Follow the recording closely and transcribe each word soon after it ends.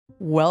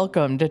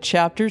Welcome to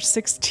Chapter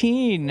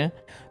 16.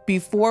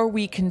 Before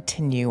we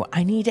continue,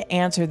 I need to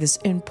answer this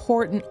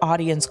important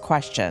audience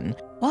question.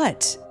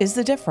 What is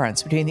the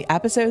difference between the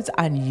episodes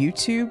on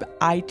YouTube,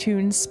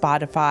 iTunes,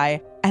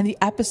 Spotify, and the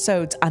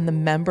episodes on the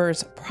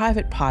members'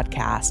 private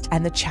podcast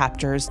and the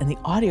chapters in the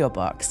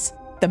audiobooks?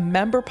 The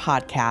member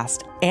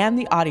podcast and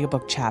the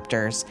audiobook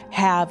chapters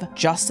have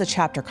just the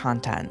chapter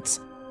contents.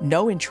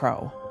 No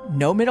intro,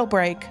 no middle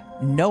break,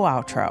 no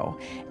outro.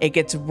 It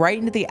gets right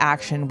into the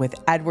action with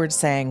Edward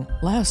saying,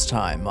 "Last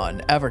time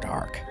on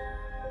Everdark."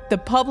 The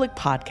public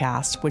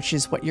podcast, which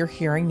is what you're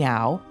hearing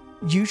now,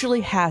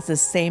 usually has the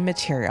same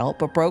material,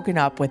 but broken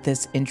up with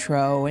this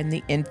intro and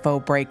the info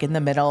break in the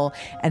middle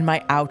and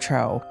my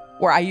outro,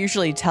 where I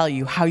usually tell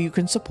you how you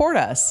can support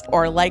us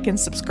or like and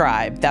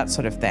subscribe, that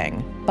sort of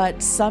thing.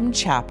 But some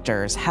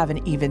chapters have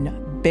an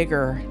even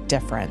bigger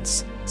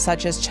difference,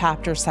 such as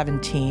Chapter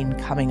 17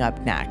 coming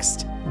up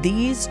next.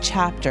 These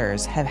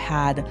chapters have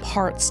had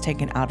parts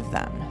taken out of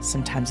them.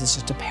 Sometimes it's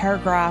just a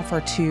paragraph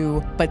or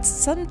two, but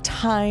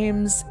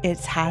sometimes it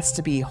has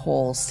to be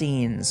whole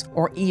scenes,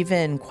 or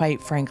even,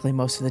 quite frankly,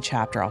 most of the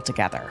chapter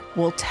altogether.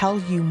 We'll tell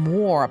you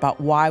more about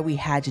why we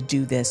had to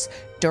do this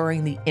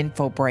during the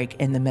info break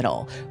in the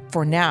middle.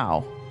 For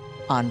now,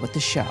 on with the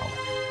show.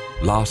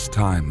 Last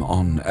time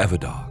on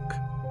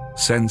Everdark,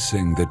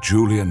 sensing that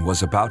Julian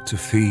was about to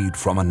feed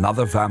from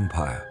another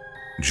vampire,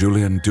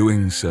 Julian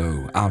doing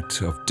so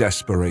out of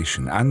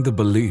desperation and the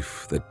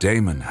belief that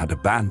Daemon had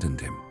abandoned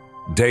him,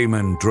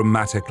 Daemon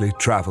dramatically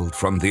traveled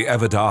from the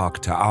Everdark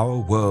to our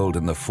world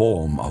in the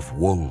form of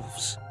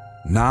wolves.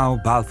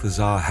 Now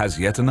Balthazar has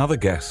yet another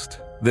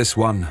guest, this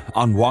one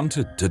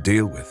unwanted to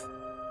deal with,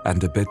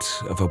 and a bit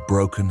of a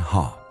broken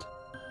heart.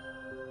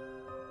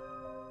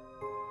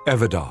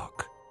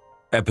 Everdark,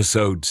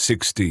 Episode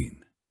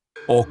 16,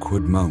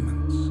 Awkward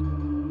Moments.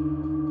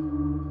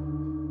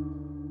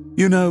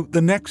 You know,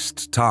 the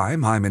next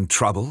time I'm in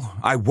trouble,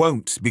 I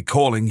won't be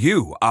calling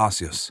you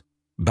Arceus,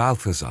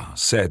 Balthazar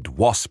said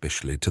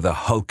waspishly to the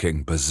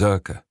hulking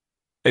berserker.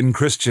 In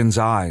Christian's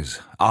eyes,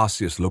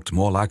 Arceus looked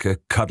more like a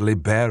cuddly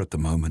bear at the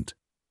moment,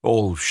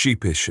 all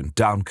sheepish and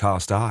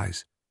downcast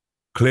eyes.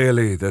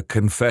 Clearly, the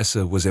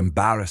confessor was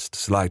embarrassed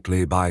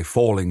slightly by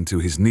falling to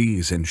his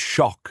knees in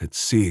shock at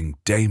seeing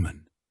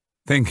Daemon.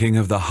 Thinking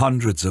of the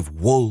hundreds of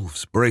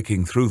wolves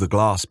breaking through the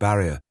glass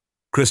barrier,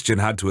 Christian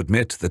had to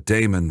admit that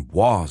Daemon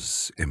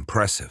was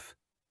impressive.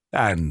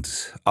 And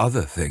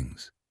other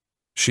things.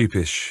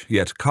 Sheepish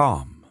yet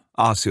calm,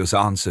 Arceus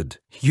answered,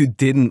 "You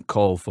didn't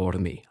call for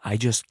me. I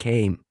just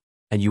came.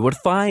 And you were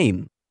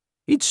fine.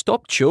 He'd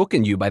stopped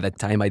choking you by the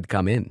time I'd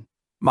come in."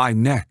 "My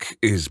neck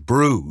is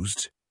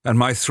bruised, and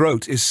my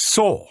throat is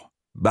sore,"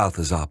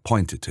 Balthazar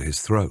pointed to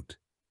his throat.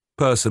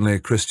 Personally,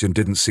 Christian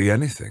didn't see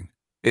anything.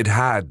 It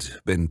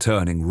had been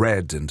turning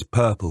red and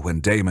purple when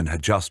Daemon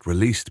had just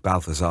released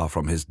Balthazar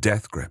from his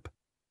death grip,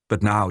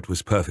 but now it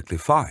was perfectly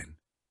fine.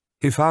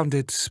 He found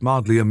it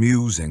mildly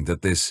amusing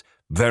that this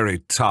very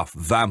tough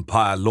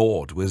vampire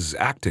lord was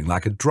acting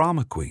like a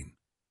drama queen.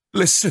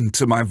 "Listen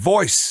to my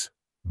voice,"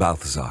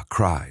 Balthazar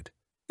cried.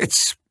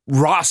 "It's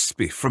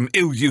raspy from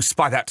ill use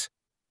by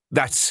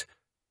that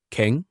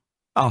King?"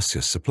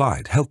 Arceus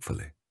supplied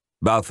helpfully.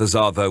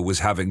 Balthazar, though, was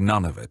having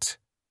none of it.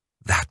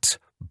 "That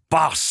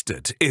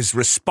bastard is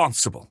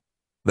responsible."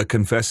 The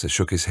confessor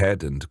shook his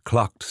head and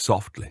clucked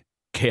softly.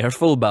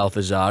 "Careful,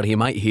 Balthazar. He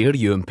might hear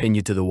you and pin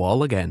you to the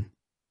wall again."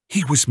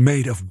 "He was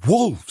made of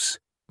wolves.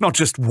 Not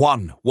just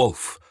one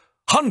wolf.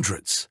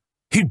 Hundreds.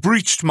 He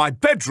breached my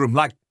bedroom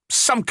like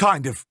some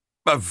kind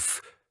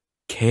of...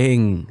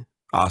 King,"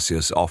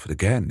 Arceus offered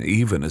again,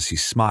 even as he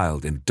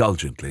smiled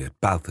indulgently at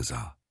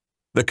Balthazar.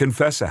 The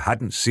confessor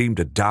hadn't seemed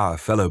a dour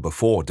fellow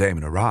before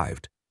Daemon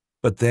arrived,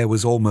 but there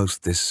was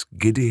almost this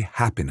giddy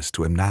happiness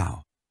to him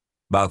now.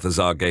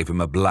 Balthazar gave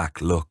him a black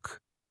look.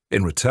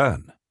 In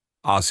return,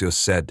 Arceus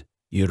said,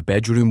 "Your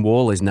bedroom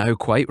wall is now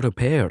quite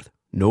repaired.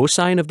 No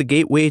sign of the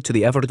gateway to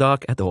the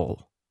Everdark at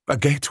all." "A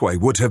gateway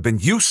would have been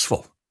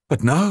useful,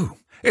 but no,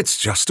 it's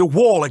just a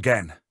wall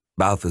again."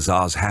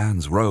 Balthazar's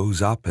hands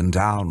rose up and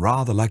down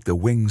rather like the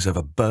wings of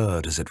a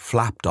bird as it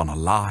flapped on a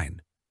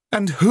line.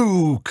 "And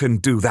who can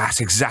do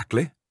that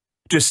exactly?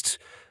 Just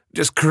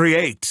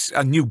create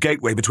a new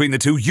gateway between the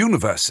two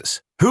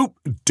universes. Who?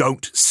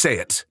 Don't say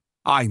it.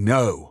 I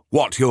know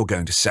what you're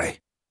going to say.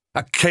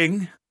 A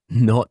king?"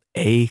 "Not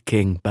a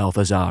king,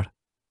 Balthazar.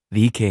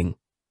 The king.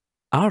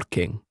 Our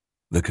king,"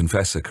 the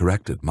confessor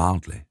corrected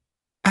mildly.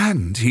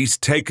 "And he's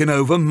taken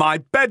over my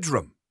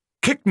bedroom,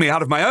 kicked me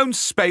out of my own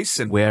space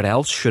and..." "Where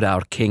else should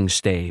our king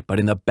stay but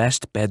in the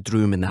best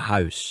bedroom in the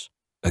house?"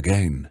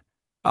 Again,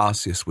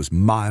 Arceus was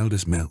mild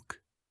as milk.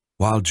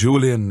 While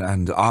Julian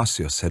and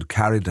Arceus had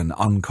carried an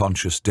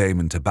unconscious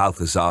Daemon to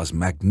Balthazar's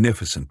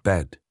magnificent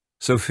bed,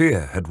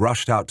 Sophia had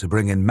rushed out to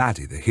bring in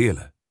Maddie the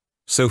healer.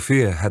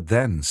 Sophia had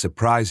then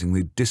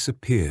surprisingly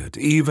disappeared,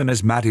 even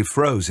as Maddie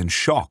froze in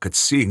shock at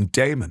seeing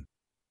Daemon.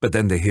 But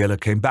then the healer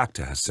came back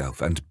to herself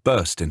and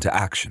burst into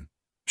action.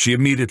 She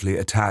immediately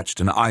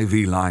attached an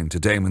IV line to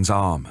Daemon's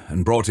arm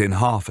and brought in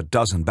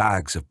 6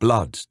 bags of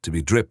blood to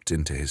be dripped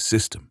into his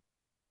system.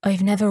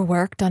 I've never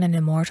worked on an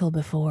immortal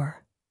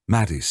before,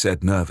 Maddie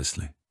said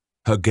nervously.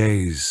 Her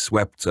gaze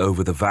swept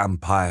over the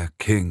vampire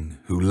king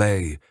who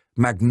lay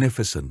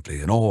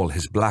magnificently in all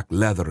his black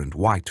leather and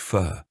white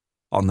fur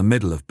on the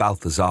middle of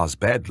Balthazar's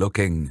bed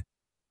looking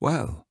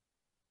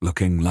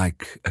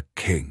like a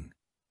king.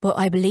 but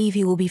I believe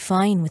he will be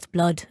fine with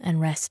blood and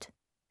rest.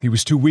 He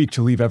was too weak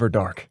to leave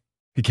Everdark.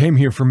 He came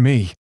here for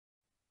me.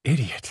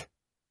 Idiot.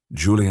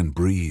 Julian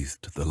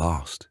breathed the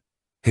last.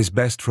 His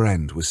best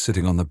friend was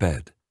sitting on the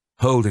bed,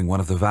 holding one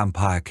of the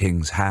vampire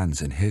king's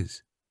hands in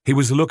his. He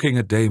was looking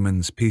at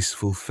Daemon's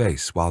peaceful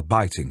face while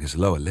biting his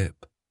lower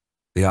lip.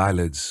 The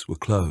eyelids were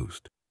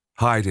closed,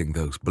 hiding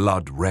those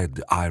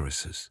blood-red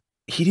irises.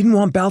 He didn't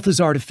want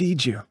Balthazar to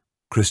feed you,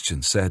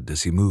 Christian said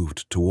as he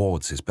moved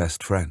towards his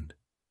best friend.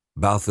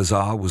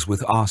 Balthazar was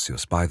with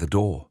Arceus by the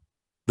door.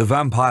 The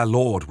vampire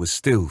lord was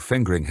still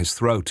fingering his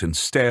throat and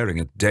staring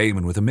at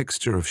Daemon with a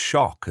mixture of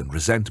shock and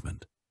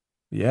resentment.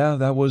 Yeah,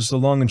 that was the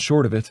long and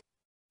short of it.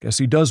 Guess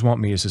he does want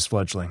me as his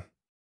fledgling.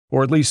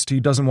 Or at least he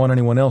doesn't want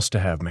anyone else to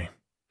have me.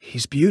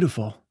 He's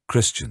beautiful,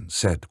 Christian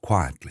said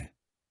quietly.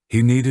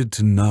 He needed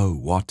to know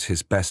what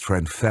his best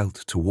friend felt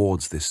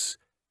towards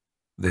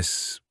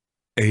this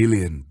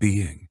alien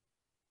being.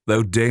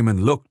 Though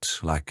Daemon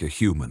looked like a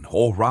human,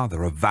 or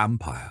rather a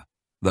vampire,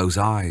 those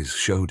eyes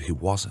showed he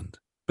wasn't.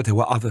 But there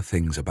were other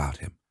things about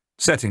him,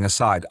 setting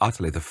aside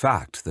utterly the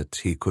fact that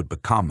he could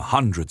become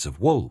hundreds of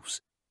wolves,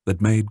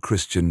 that made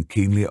Christian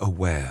keenly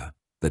aware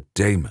that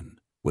Daemon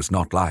was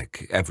not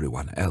like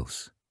everyone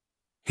else.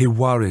 He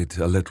worried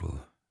a little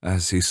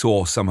as he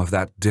saw some of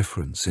that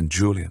difference in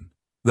Julian,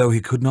 though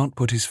he could not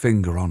put his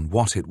finger on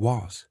what it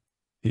was.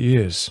 He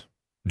is,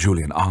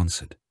 Julian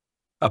answered.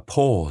 A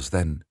pause,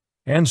 then.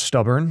 And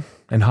stubborn,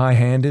 and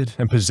high-handed,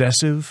 and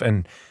possessive,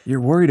 and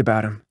you're worried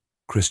about him.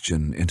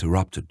 Christian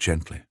interrupted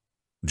gently.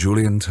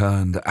 Julian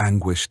turned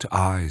anguished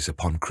eyes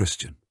upon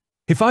Christian.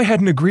 If I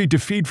hadn't agreed to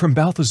feed from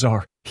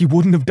Balthazar, he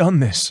wouldn't have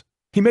done this.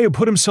 He may have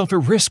put himself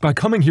at risk by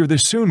coming here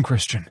this soon,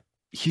 Christian.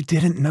 You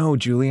didn't know,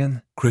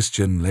 Julian.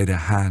 Christian laid a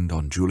hand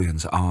on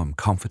Julian's arm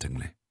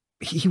comfortingly.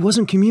 He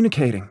wasn't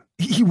communicating.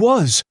 He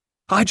was.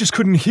 I just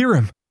couldn't hear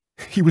him.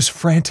 He was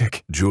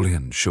frantic.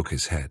 Julian shook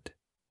his head.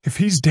 If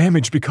he's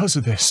damaged because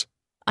of this...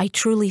 I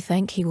truly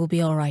think he will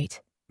be all right.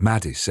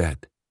 Maddie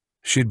said.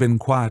 She'd been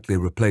quietly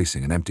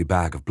replacing an empty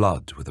bag of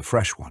blood with a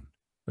fresh one.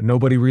 But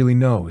nobody really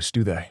knows,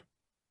 do they?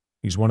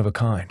 He's one of a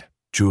kind.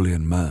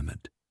 Julian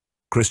murmured.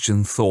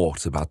 Christian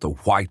thought about the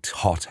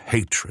white-hot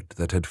hatred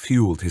that had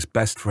fueled his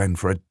best friend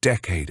for a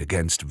decade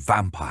against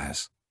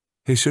vampires.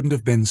 He shouldn't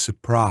have been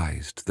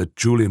surprised that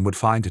Julian would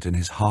find it in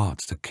his heart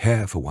to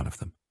care for one of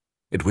them.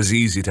 It was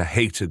easy to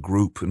hate a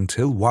group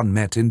until one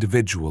met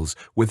individuals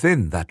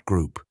within that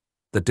group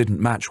that didn't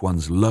match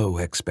one's low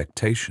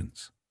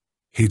expectations.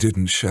 He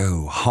didn't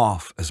show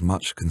half as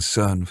much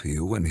concern for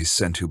you when he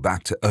sent you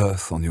back to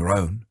Earth on your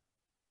own.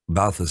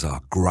 Balthazar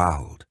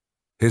growled.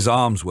 His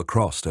arms were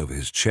crossed over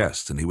his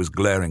chest and he was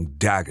glaring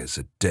daggers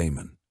at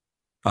Daemon.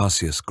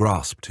 Arceus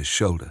grasped his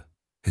shoulder,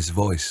 his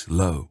voice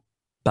low.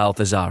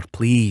 Balthazar,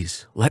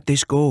 please, let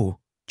this go.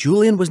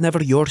 Julian was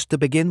never yours to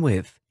begin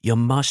with. You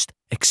must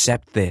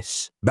accept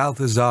this.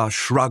 Balthazar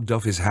shrugged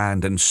off his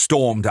hand and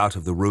stormed out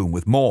of the room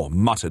with more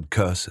muttered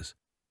curses.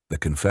 The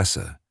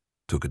confessor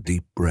took a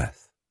deep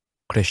breath.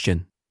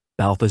 Christian,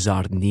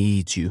 Balthazar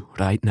needs you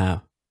right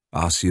now.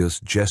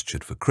 Arceus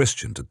gestured for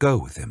Christian to go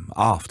with him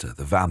after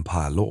the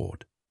vampire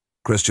lord.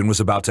 Christian was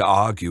about to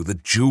argue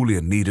that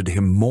Julian needed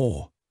him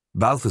more.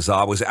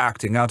 Balthazar was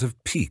acting out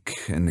of pique,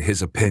 in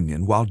his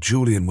opinion, while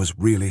Julian was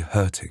really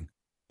hurting.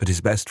 But his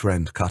best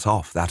friend cut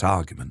off that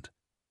argument.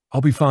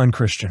 I'll be fine,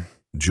 Christian,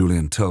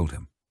 Julian told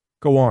him.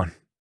 Go on.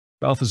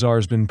 Balthazar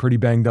has been pretty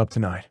banged up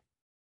tonight.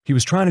 He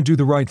was trying to do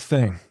the right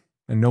thing,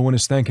 and no one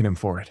is thanking him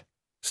for it.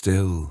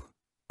 Still,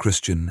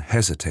 Christian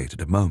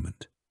hesitated a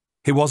moment.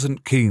 He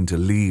wasn't keen to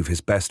leave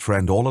his best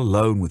friend all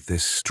alone with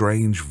this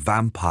strange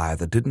vampire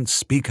that didn't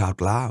speak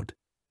out loud,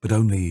 but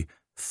only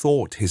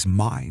thought his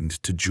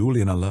mind to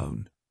Julian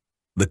alone.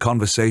 The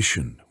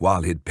conversation,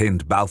 while he'd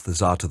pinned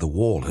Balthazar to the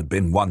wall, had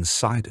been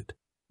one-sided.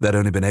 They'd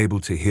only been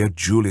able to hear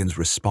Julian's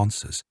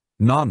responses,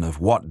 none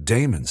of what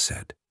Daemon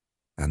said.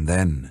 And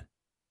then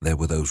there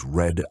were those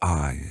red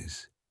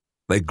eyes.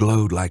 They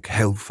glowed like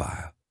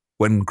hellfire.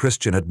 When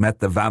Christian had met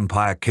the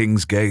vampire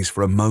king's gaze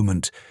for a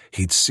moment,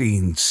 he'd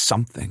seen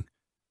something.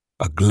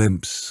 A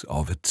glimpse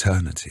of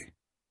eternity.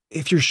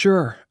 If you're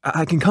sure,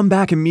 I can come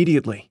back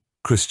immediately,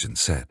 Christian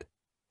said.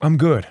 I'm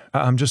good.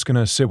 I'm just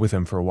gonna sit with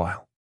him for a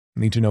while.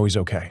 Need to know he's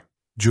okay.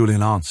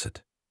 Julian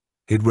answered.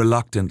 He'd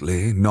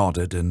reluctantly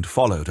nodded and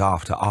followed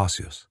after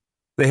Arceus.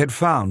 They had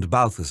found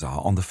Balthazar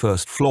on the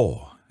first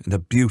floor, in a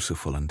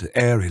beautiful and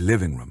airy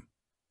living room.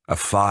 A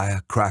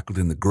fire crackled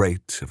in the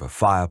grate of a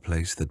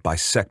fireplace that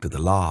bisected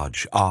the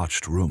large,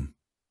 arched room.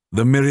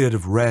 The myriad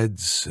of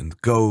reds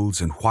and golds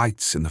and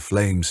whites in the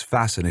flames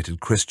fascinated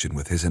Christian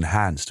with his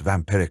enhanced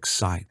vampiric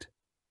sight.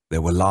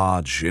 There were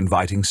large,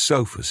 inviting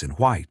sofas in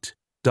white,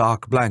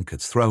 dark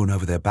blankets thrown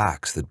over their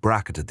backs that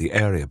bracketed the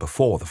area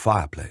before the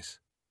fireplace.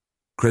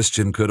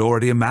 Christian could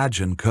already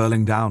imagine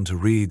curling down to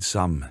read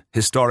some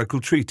historical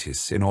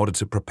treatise in order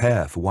to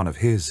prepare for one of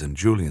his and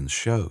Julian's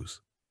shows.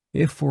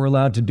 If we're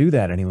allowed to do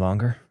that any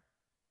longer.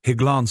 He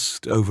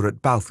glanced over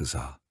at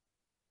Balthazar.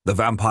 The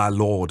vampire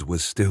lord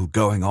was still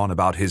going on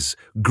about his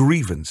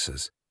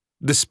grievances.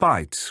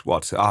 Despite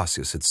what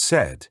Arceus had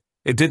said,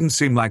 it didn't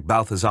seem like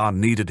Balthazar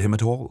needed him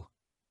at all.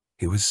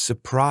 He was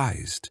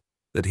surprised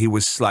that he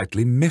was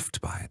slightly miffed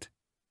by it.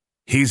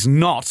 "He's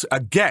not a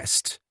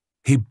guest.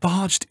 He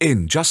barged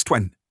in just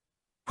when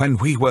I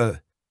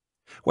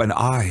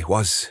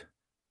was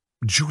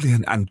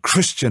Julian and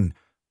Christian."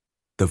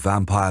 The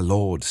vampire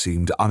lord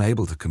seemed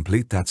unable to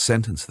complete that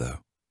sentence,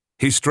 though.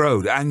 He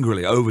strode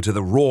angrily over to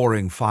the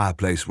roaring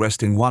fireplace,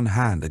 resting one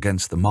hand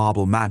against the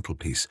marble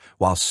mantelpiece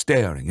while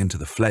staring into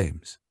the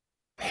flames.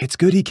 It's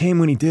good he came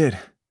when he did.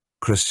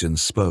 Christian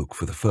spoke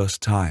for the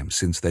first time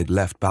since they'd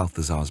left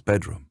Balthazar's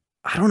bedroom.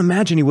 I don't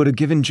imagine he would have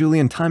given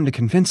Julian time to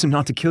convince him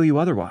not to kill you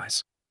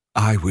otherwise.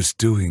 I was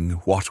doing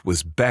what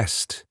was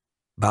best.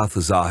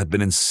 Balthazar had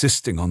been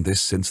insisting on this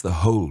since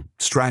the whole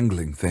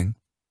strangling thing.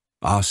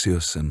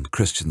 Arceus and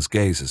Christian's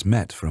gazes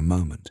met for a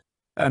moment,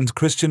 and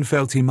Christian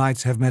felt he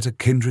might have met a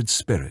kindred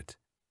spirit.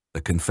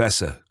 The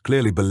confessor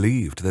clearly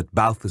believed that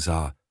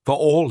Balthazar, for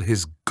all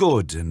his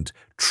good and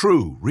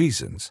true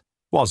reasons,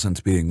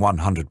 wasn't being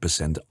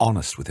 100%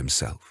 honest with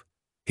himself.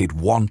 He'd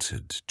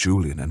wanted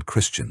Julian and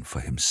Christian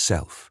for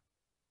himself.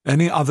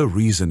 Any other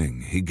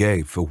reasoning he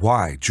gave for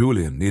why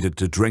Julian needed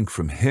to drink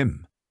from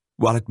him,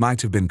 while it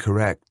might have been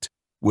correct,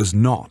 was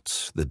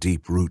not the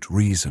deep-root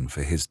reason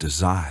for his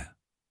desire.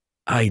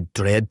 I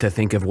dread to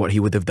think of what he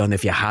would have done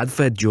if you had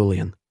fed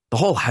Julian. The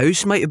whole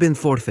house might have been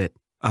forfeit.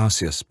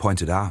 Arceus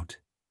pointed out.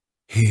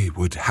 He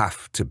would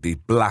have to be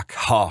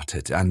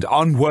black-hearted and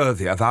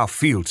unworthy of our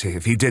fealty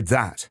if he did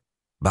that.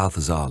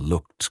 Balthazar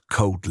looked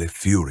coldly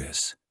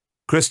furious.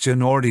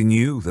 Christian already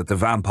knew that the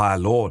vampire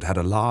lord had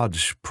a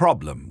large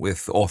problem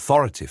with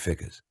authority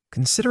figures.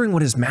 Considering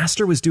what his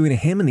master was doing to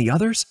him and the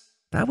others,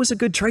 that was a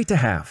good trait to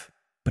have.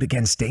 But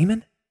against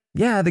Daemon?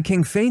 Yeah, the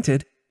king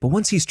fainted, but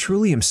once he's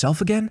truly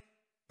himself again,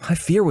 I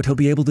fear what he'll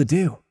be able to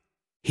do.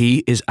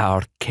 He is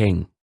our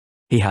king.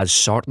 He has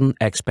certain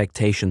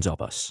expectations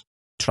of us.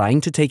 Trying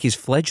to take his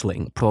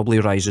fledgling probably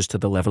rises to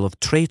the level of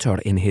traitor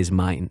in his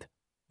mind.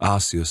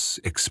 Arceus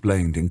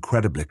explained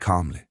incredibly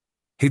calmly.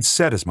 He'd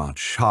said as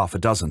much half a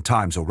dozen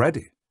times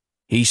already.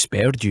 He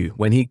spared you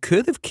when he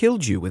could have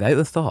killed you without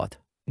a thought.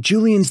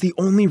 Julian's the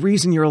only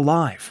reason you're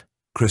alive.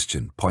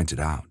 Christian pointed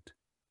out.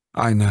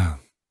 I know.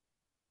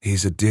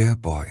 He's a dear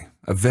boy,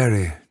 a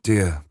very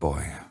dear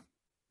boy.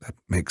 That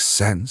makes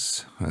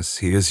sense, as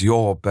he is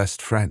your best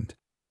friend.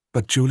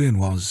 But Julian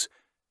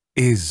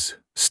is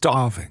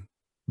starving,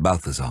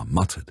 Balthazar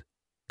muttered.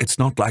 It's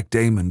not like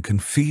Daemon can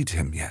feed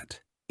him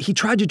yet. He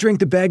tried to drink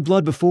the bag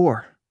blood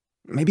before.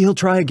 Maybe he'll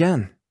try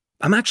again.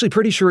 I'm actually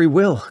pretty sure he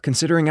will,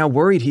 considering how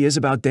worried he is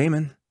about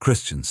Daemon.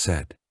 Christian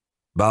said.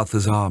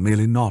 Balthazar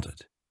merely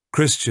nodded.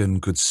 Christian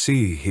could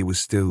see he was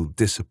still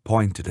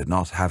disappointed at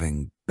not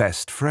having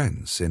best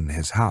friends in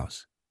his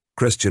house.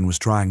 Christian was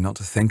trying not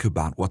to think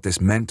about what this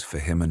meant for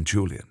him and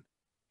Julian.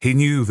 He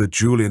knew that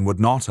Julian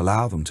would not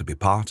allow them to be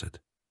parted.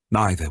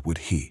 Neither would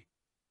he.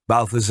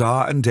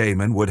 Balthazar and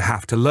Daemon would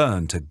have to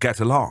learn to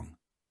get along.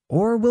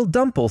 Or we'll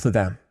dump both of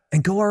them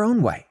and go our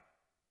own way.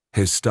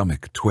 His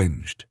stomach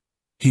twinged.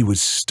 He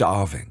was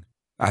starving,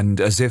 and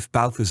as if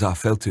Balthazar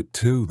felt it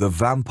too, the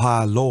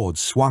vampire lord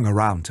swung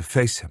around to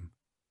face him.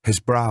 His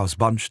brows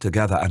bunched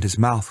together and his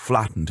mouth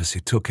flattened as he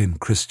took in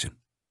Christian.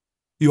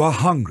 You are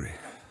hungry,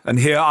 and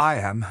here I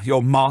am,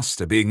 your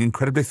master, being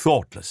incredibly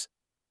thoughtless.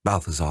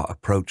 Balthazar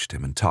approached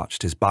him and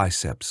touched his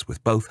biceps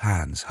with both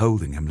hands,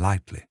 holding him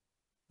lightly.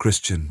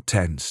 Christian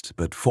tensed,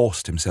 but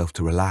forced himself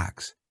to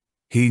relax.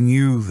 He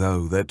knew,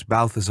 though, that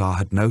Balthazar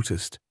had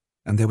noticed,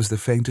 and there was the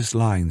faintest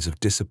lines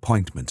of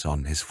disappointment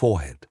on his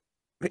forehead.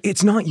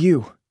 It's not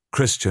you,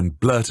 Christian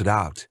blurted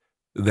out,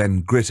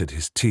 then gritted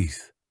his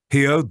teeth.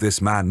 He owed this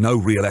man no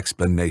real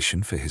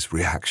explanation for his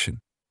reaction.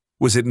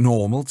 Was it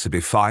normal to be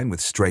fine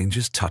with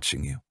strangers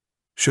touching you?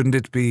 Shouldn't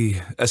it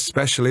be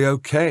especially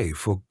okay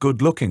for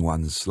good-looking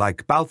ones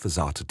like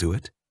Balthazar to do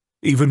it?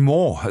 Even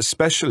more,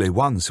 especially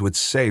ones who had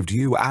saved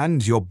you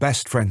and your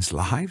best friends'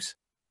 lives?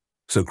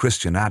 So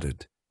Christian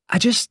added, I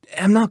just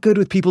am not good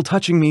with people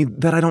touching me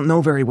that I don't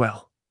know very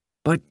well.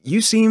 But you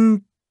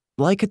seem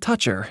like a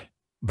toucher.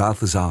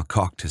 Balthazar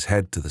cocked his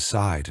head to the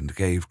side and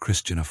gave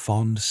Christian a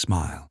fond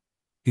smile.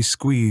 He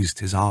squeezed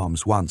his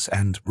arms once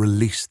and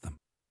released them.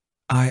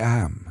 I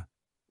am,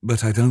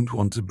 but I don't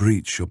want to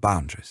breach your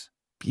boundaries.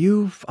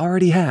 You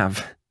already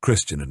have,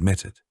 Christian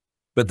admitted.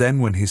 But then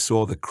when he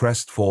saw the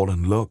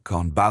crestfallen look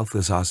on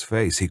Balthazar's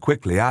face, he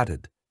quickly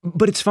added,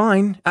 But it's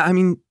fine. I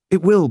mean,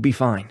 it will be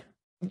fine.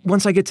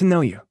 Once I get to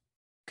know you.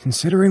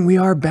 Considering we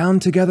are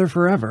bound together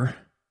forever.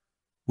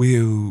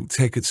 We'll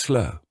take it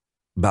slow,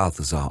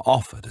 Balthazar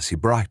offered as he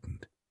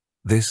brightened.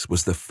 This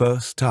was the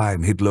first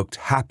time he'd looked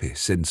happy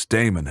since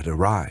Daemon had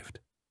arrived.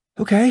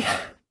 Okay,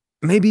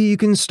 maybe you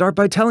can start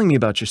by telling me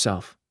about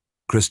yourself.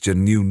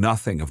 Christian knew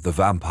nothing of the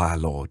vampire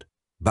lord.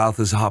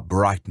 Balthazar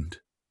brightened.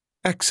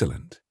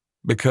 Excellent,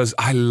 because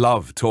I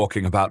love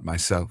talking about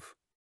myself.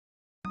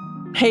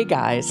 Hey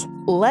guys,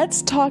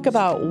 let's talk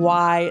about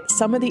why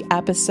some of the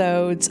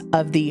episodes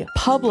of the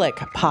public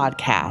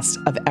podcast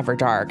of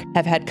Everdark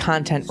have had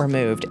content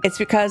removed. It's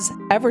because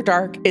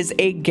Everdark is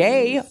a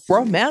gay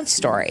romance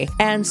story,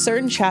 and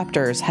certain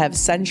chapters have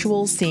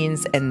sensual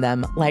scenes in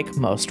them like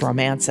most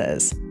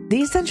romances.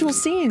 These sensual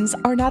scenes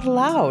are not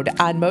allowed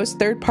on most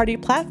third-party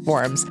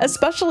platforms,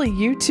 especially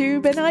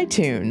YouTube and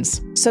iTunes.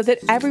 So that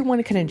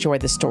everyone can enjoy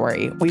the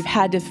story, we've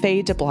had to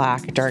fade to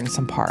black during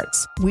some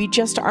parts. We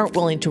just aren't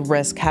willing to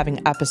risk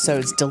having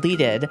episodes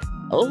deleted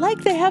like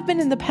they have been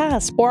in the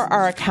past, or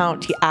our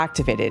account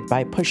deactivated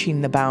by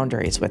pushing the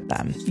boundaries with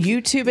them.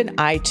 YouTube and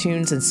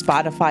iTunes and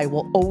Spotify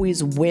will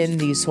always win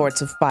these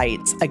sorts of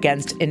fights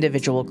against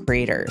individual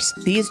creators.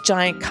 These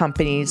giant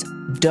companies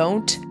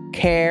don't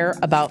care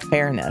about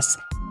fairness,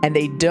 and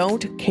they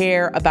don't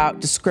care about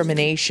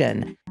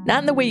discrimination.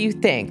 Not in the way you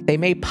think. They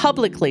may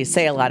publicly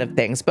say a lot of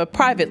things, but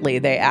privately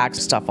they act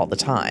stuff all the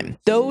time.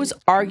 Those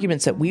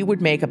arguments that we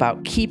would make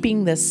about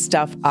keeping this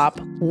stuff up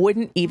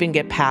wouldn't even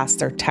get past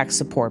their tech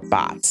support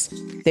bots.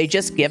 They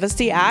just give us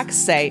the axe,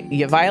 say,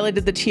 you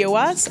violated the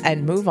TOS,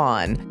 and move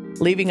on,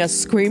 leaving us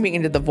screaming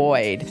into the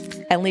void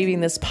and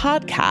leaving this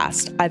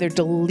podcast either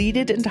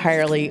deleted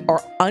entirely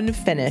or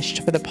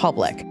unfinished for the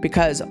public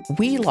because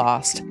we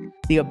lost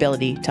the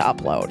ability to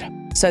upload.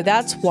 So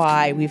that's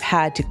why we've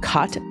had to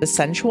cut the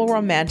sensual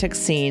romantic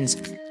scenes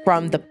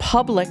from the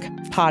public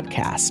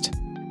podcast.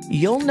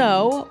 You'll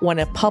know when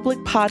a public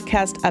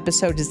podcast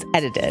episode is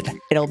edited.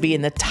 It'll be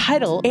in the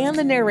title, and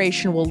the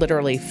narration will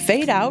literally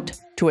fade out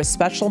to a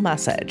special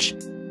message.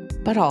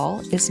 But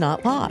all is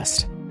not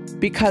lost,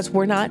 because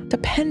we're not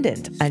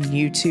dependent on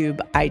YouTube,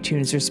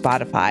 iTunes, or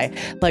Spotify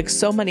like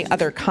so many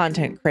other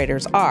content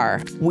creators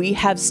are. We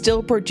have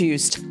still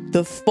produced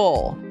the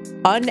full,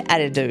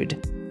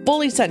 unedited,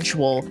 fully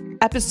sensual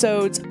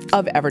episodes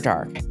of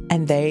Everdark,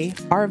 and they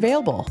are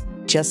available,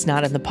 just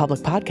not in the public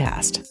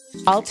podcast.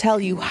 I'll tell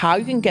you how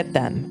you can get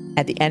them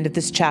at the end of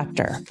this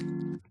chapter.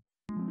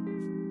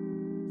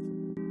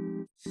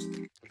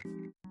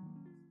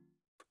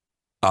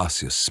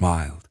 Arceus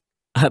smiled.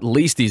 At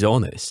least he's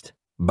honest.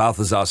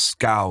 Balthazar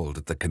scowled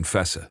at the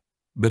confessor,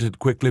 but it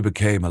quickly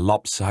became a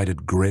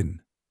lopsided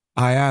grin.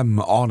 I am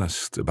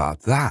honest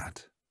about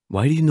that,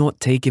 Why do you not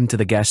take him to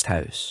the guest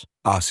house?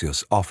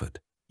 Arceus offered.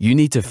 You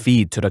need to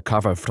feed to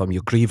recover from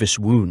your grievous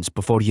wounds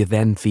before you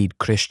then feed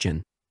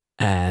Christian.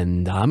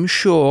 And I'm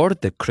sure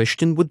that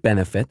Christian would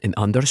benefit in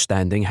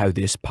understanding how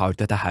this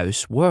part of the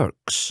house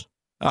works.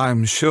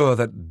 I'm sure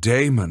that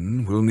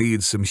Daemon will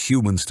need some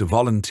humans to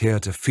volunteer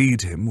to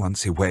feed him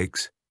once he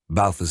wakes,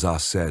 Balthazar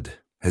said,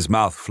 his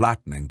mouth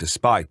flattening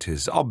despite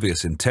his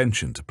obvious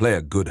intention to play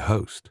a good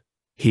host.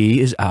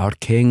 He is our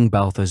king,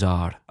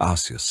 Balthazar,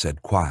 Arceus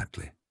said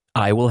quietly.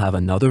 I will have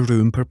another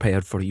room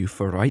prepared for you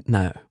for right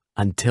now,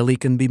 until he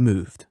can be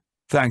moved.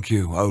 Thank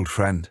you, old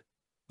friend.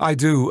 I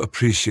do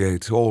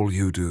appreciate all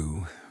you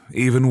do,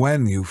 even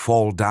when you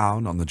fall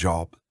down on the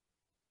job.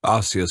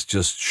 Arceus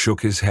just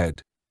shook his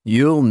head.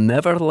 You'll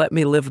never let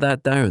me live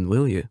that down,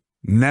 will you?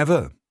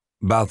 Never,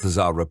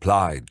 Balthazar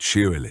replied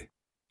cheerily.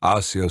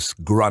 Arceus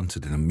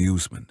grunted in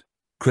amusement.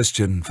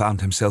 Christian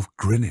found himself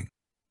grinning.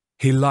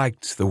 He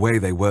liked the way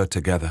they were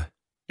together.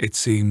 It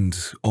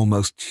seemed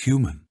almost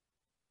human.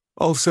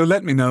 Also,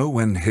 let me know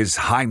when His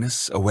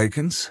Highness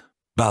awakens,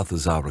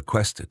 Balthazar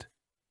requested.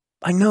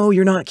 I know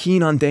you're not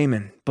keen on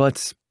Daemon,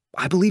 but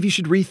I believe you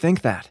should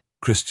rethink that,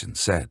 Christian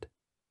said.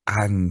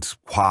 And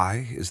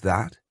why is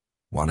that?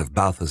 One of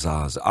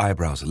Balthazar's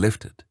eyebrows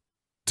lifted.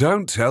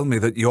 Don't tell me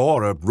that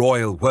you're a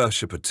royal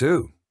worshipper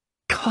too.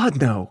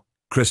 God, no.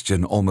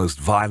 Christian almost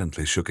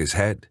violently shook his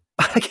head.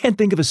 I can't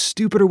think of a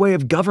stupider way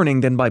of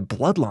governing than by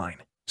bloodline.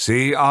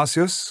 See,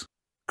 Arceus?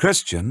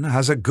 Christian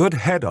has a good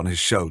head on his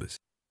shoulders.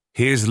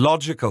 He is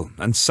logical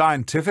and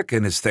scientific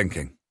in his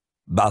thinking.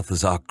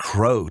 Balthazar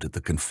crowed at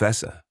the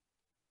confessor.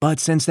 But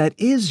since that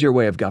is your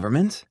way of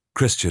government,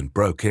 Christian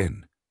broke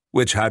in,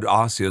 which had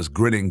Arceus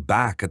grinning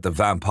back at the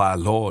vampire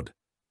lord.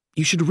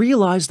 You should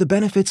realize the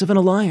benefits of an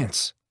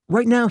alliance.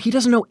 Right now, he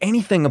doesn't know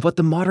anything of what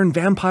the modern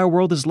vampire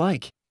world is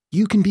like.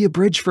 You can be a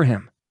bridge for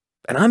him.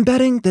 And I'm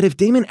betting that if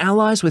Daemon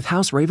allies with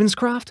House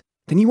Ravenscroft,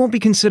 then you won't be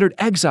considered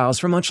exiles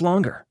for much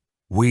longer.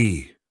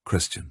 We,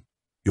 Christian,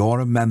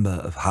 you're a member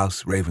of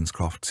House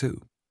Ravenscroft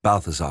too,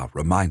 Balthazar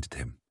reminded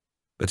him.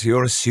 But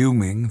you're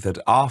assuming that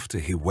after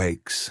he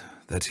wakes,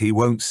 that he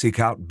won't seek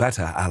out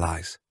better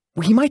allies.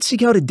 Well, he might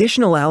seek out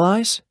additional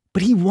allies,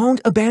 but he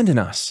won't abandon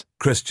us,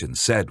 Christian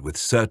said with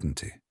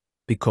certainty.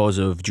 Because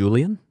of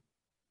Julian?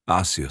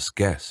 Arceus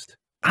guessed.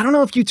 I don't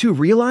know if you two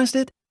realized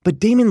it, but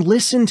Daemon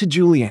listened to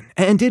Julian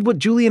and did what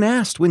Julian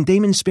asked when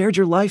Daemon spared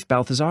your life,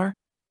 Balthazar.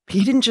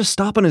 He didn't just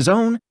stop on his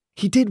own.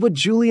 He did what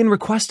Julian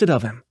requested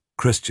of him.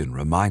 Christian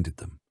reminded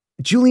them.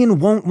 Julian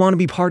won't want to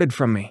be parted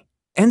from me.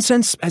 And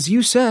since, as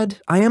you said,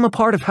 I am a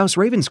part of House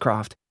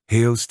Ravenscroft,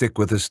 he'll stick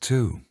with us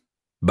too.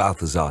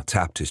 Balthazar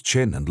tapped his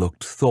chin and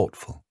looked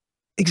thoughtful.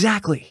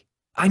 Exactly.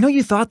 I know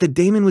you thought that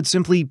Daemon would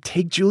simply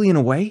take Julian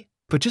away,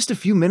 but just a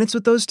few minutes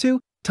with those two,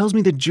 tells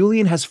me that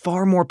Julian has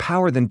far more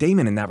power than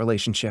Daemon in that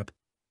relationship.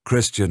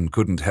 Christian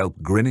couldn't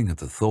help grinning at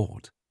the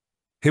thought.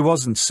 He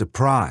wasn't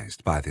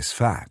surprised by this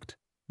fact.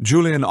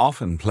 Julian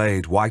often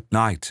played White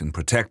Knight and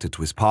protected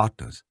to his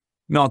partners.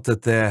 Not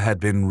that there had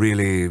been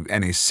really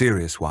any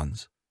serious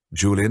ones.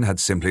 Julian had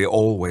simply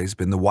always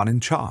been the one in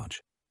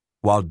charge.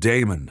 While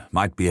Daemon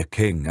might be a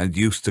king and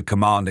used to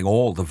commanding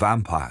all the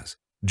vampires,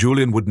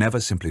 Julian would never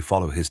simply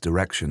follow his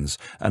directions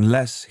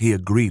unless he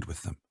agreed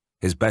with them.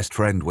 His best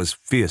friend was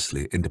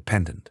fiercely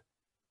independent.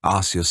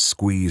 Arceus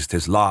squeezed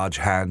his large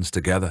hands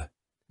together.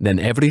 Then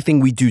everything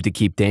we do to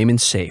keep Daemon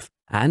safe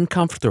and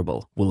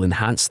comfortable will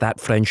enhance that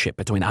friendship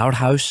between our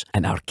house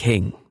and our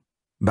king.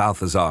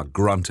 Balthazar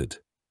grunted.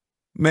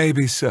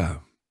 Maybe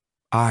so.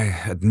 I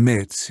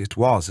admit it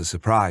was a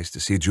surprise to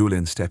see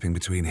Julian stepping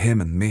between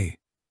him and me.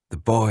 The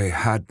boy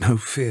had no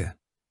fear.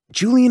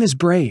 Julian is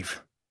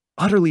brave.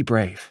 Utterly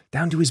brave,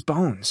 down to his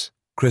bones.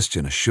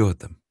 Christian assured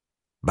them.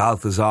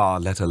 Balthazar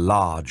let a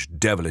large,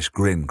 devilish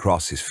grin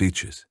cross his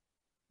features.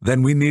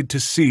 Then we need to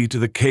see to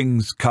the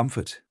king's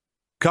comfort.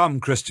 Come,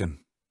 Christian.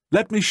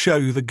 Let me show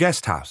you the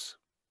guest house.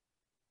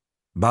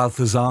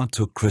 Balthazar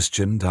took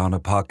Christian down a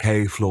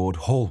parquet-floored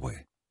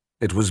hallway.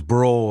 It was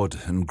broad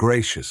and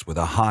gracious with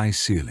a high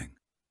ceiling.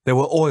 There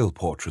were oil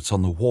portraits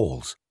on the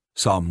walls.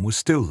 Some were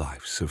still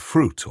lifes of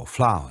fruit or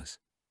flowers.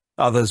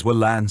 Others were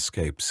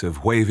landscapes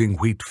of waving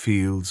wheat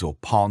fields or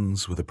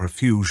ponds with a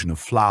profusion of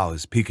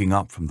flowers peeking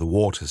up from the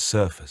water's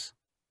surface.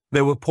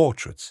 There were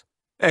portraits,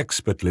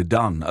 expertly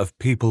done, of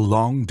people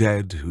long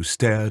dead who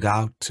stared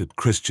out at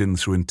Christian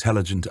through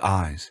intelligent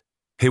eyes.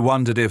 He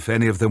wondered if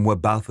any of them were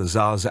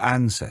Balthazar's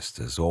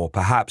ancestors or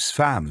perhaps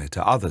family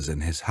to others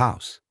in his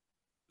house.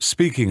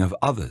 Speaking of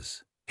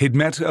others, he'd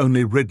met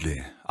only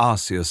Ridley,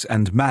 Arceus,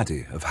 and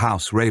Maddie of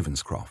House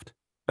Ravenscroft.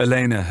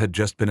 Elena had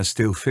just been a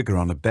still figure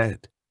on a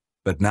bed.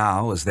 But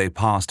now, as they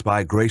passed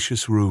by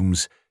gracious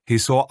rooms, he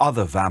saw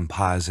other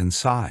vampires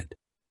inside.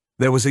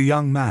 There was a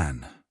young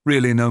man,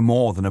 really no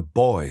more than a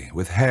boy,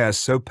 with hair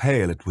so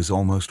pale it was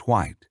almost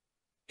white.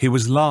 He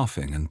was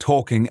laughing and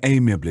talking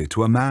amiably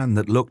to a man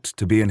that looked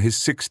to be in his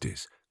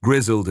 60s,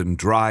 grizzled and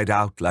dried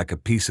out like a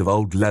piece of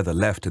old leather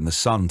left in the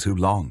sun too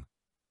long.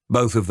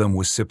 Both of them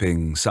were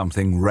sipping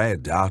something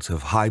red out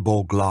of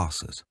highball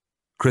glasses.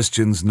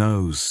 Christian's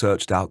nose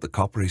searched out the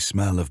coppery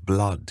smell of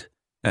blood,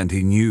 and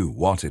he knew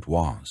what it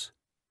was.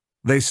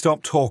 They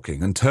stopped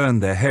talking and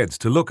turned their heads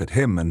to look at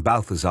him and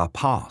Balthazar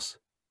pass.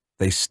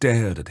 They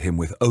stared at him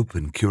with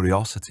open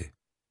curiosity.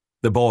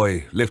 The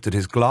boy lifted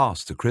his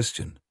glass to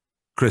Christian.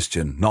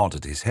 Christian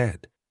nodded his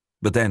head,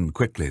 but then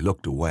quickly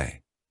looked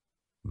away.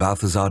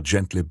 Balthazar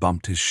gently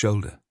bumped his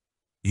shoulder.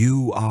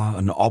 You are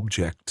an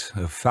object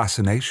of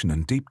fascination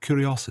and deep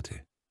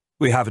curiosity.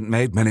 We haven't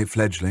made many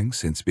fledglings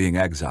since being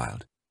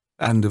exiled.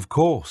 And of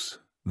course,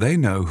 they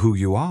know who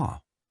you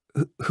are.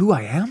 Who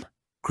I am?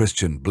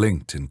 Christian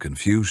blinked in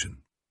confusion.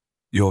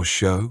 Your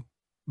show?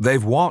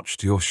 They've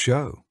watched your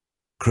show.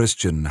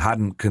 Christian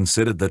hadn't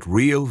considered that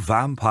real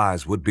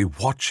vampires would be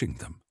watching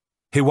them.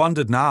 He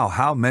wondered now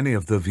how many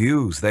of the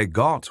views they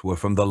got were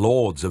from the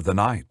Lords of the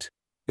Night.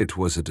 It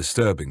was a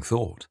disturbing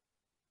thought.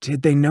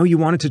 Did they know you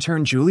wanted to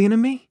turn Julian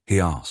and me? He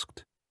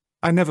asked.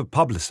 I never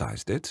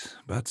publicized it,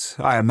 but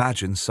I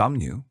imagine some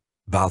knew,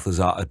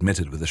 Balthazar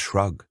admitted with a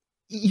shrug.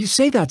 You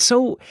say that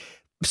so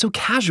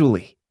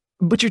casually.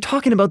 But you're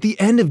talking about the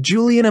end of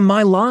Julian and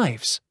my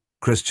lives.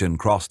 Christian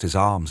crossed his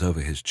arms over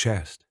his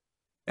chest.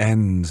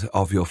 End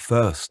of your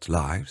first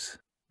lives.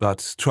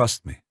 But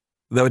trust me,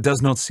 though it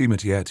does not seem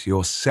it yet,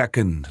 your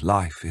second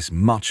life is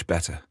much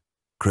better.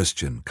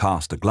 Christian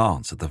cast a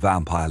glance at the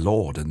vampire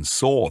lord and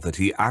saw that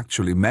he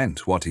actually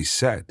meant what he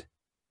said.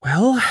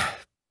 Well,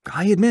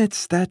 I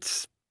admit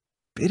that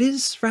it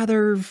is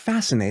rather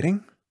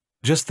fascinating.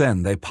 Just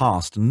then they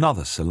passed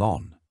another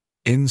salon.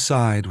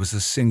 Inside was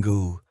a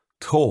single,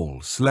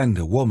 tall,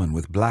 slender woman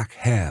with black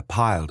hair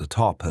piled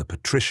atop her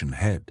patrician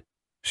head.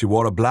 She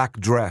wore a black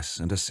dress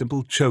and a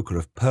simple choker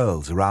of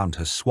pearls around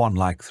her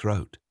swan-like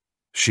throat.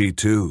 She,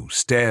 too,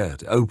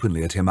 stared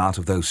openly at him out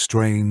of those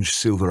strange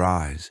silver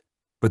eyes,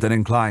 but then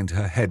inclined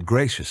her head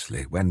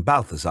graciously when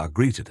Balthazar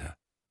greeted her.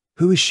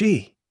 Who is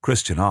she?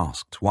 Christian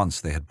asked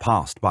once they had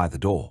passed by the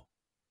door.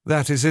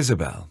 That is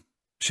Isabel.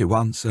 She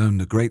once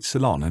owned a great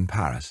salon in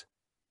Paris.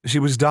 She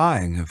was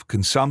dying of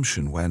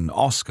consumption when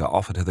Oscar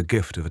offered her the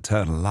gift of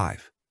eternal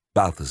life,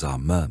 Balthazar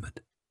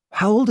murmured.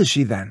 How old is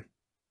she then?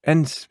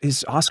 And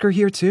is Oscar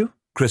here too?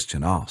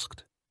 Christian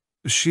asked.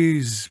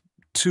 She's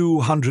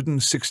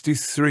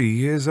 263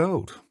 years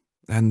old.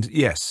 And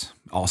yes,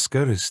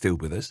 Oscar is still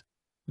with us.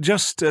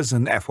 Just as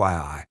an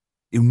FYI,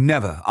 you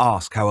never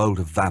ask how old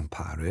a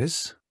vampire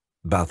is,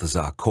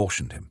 Balthazar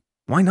cautioned him.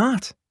 Why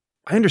not?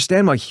 I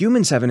understand why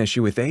humans have an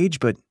issue with age,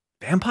 but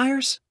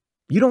vampires?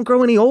 You don't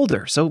grow any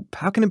older, so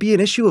how can it be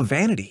an issue of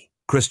vanity?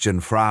 Christian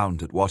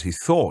frowned at what he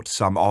thought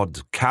some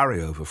odd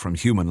carryover from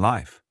human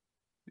life.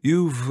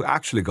 You've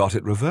actually got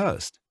it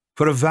reversed.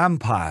 For a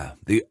vampire,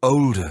 the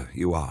older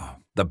you are,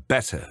 the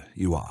better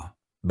you are,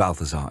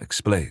 Balthazar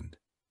explained.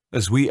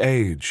 As we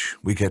age,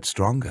 we get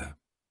stronger.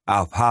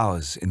 Our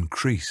powers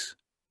increase.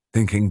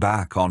 Thinking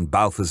back on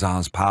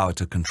Balthazar's power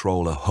to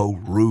control a whole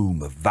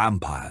room of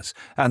vampires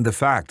and the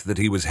fact that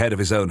he was head of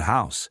his own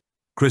house,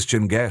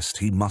 Christian guessed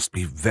he must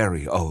be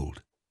very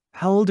old.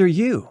 How old are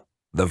you?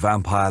 The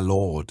vampire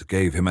lord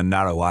gave him a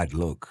narrow-eyed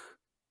look,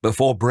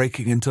 before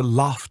breaking into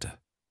laughter.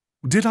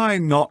 Did I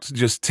not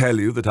just tell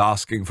you that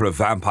asking for a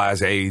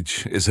vampire's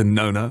age is a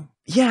no-no?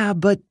 Yeah,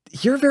 but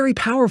you're very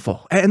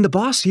powerful, and the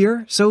boss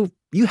here, so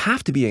you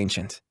have to be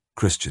ancient.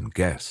 Christian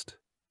guessed.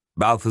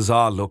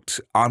 Balthazar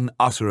looked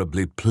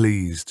unutterably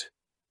pleased.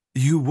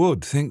 You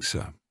would think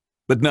so.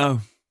 But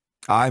no,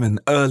 I'm an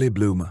early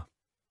bloomer.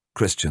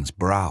 Christian's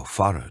brow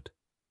furrowed.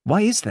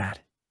 Why is that?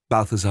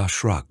 Balthazar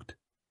shrugged.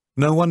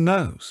 No one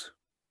knows.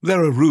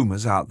 There are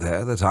rumors out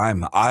there that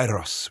I'm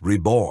Iros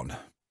reborn.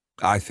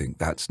 I think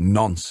that's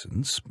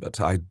nonsense,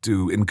 but I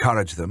do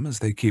encourage them as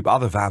they keep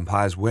other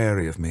vampires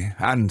wary of me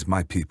and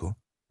my people.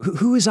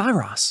 Who is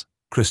Iros?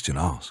 Christian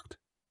asked.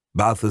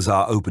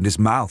 Balthazar opened his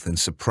mouth in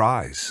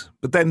surprise,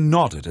 but then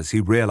nodded as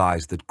he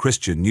realized that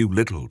Christian knew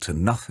little to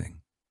nothing.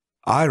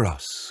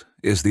 Iros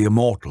is the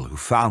immortal who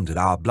founded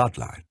our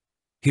bloodline.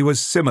 He was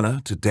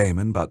similar to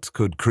Daemon, but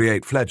could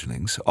create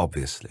fledglings,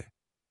 obviously.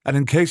 And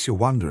in case you're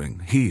wondering,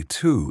 he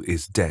too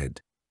is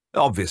dead.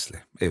 Obviously,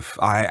 if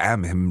I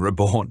am him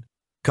reborn,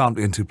 can't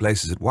be in two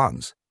places at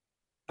once.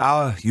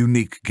 Our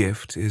unique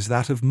gift is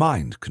that of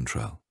mind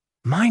control.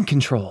 Mind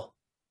control?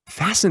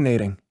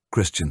 Fascinating,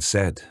 Christian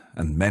said,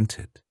 and meant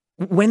it.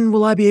 When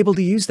will I be able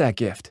to use that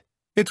gift?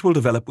 It will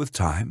develop with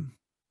time.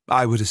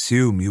 I would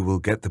assume you will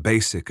get the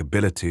basic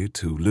ability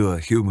to lure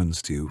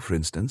humans to you, for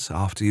instance,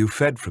 after you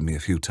fed from me a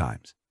few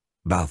times,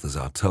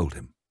 Balthazar told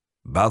him.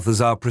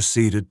 Balthazar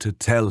proceeded to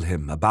tell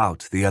him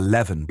about the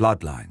 11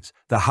 bloodlines,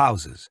 the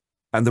houses,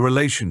 and the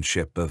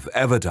relationship of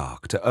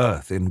Everdark to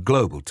Earth in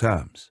global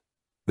terms.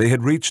 They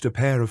had reached a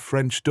pair of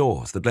French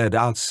doors that led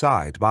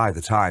outside by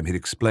the time he'd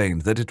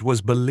explained that it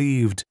was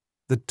believed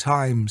that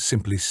time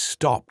simply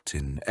stopped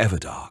in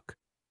Everdark.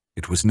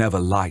 It was never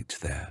light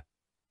there.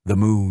 The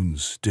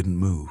moons didn't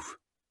move.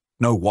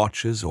 No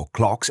watches or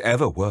clocks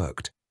ever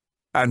worked,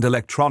 and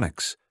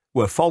electronics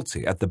were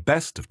faulty at the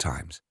best of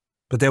times.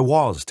 But there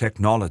was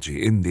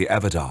technology in the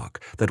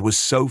Everdark that was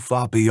so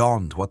far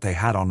beyond what they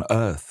had on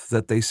Earth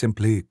that they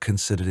simply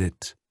considered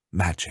it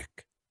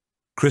magic.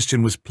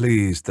 Christian was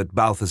pleased that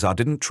Balthazar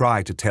didn't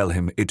try to tell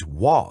him it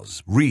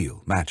was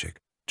real magic,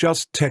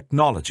 just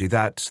technology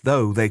that,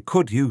 though they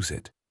could use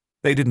it,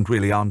 they didn't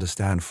really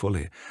understand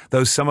fully,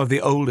 though some of the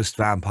oldest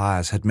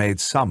vampires had made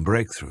some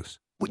breakthroughs.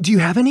 Do you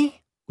have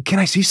any? Can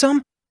I see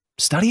some?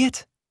 Study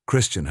it?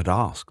 Christian had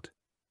asked.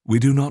 We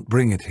do not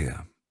bring it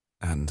here,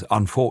 and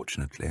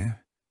unfortunately,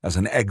 as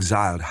an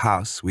exiled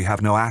house, we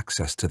have no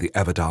access to the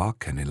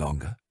Everdark any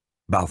longer,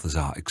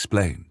 Balthazar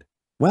explained.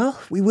 Well,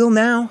 we will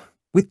now,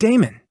 with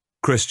Daemon,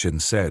 Christian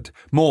said,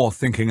 more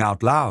thinking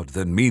out loud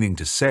than meaning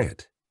to say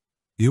it.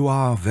 You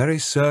are very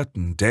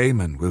certain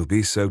Daemon will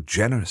be so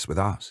generous with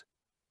us?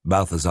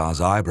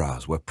 Balthazar's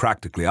eyebrows were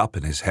practically up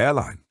in his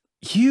hairline.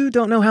 You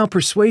don't know how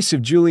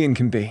persuasive Julian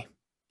can be.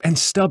 And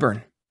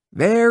stubborn.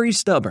 Very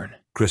stubborn.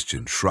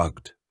 Christian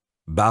shrugged.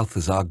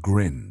 Balthazar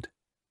grinned.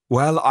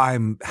 Well,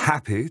 I'm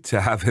happy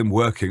to have him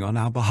working on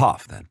our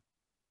behalf, then.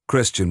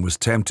 Christian was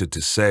tempted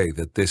to say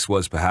that this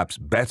was perhaps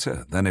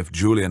better than if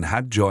Julian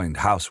had joined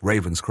House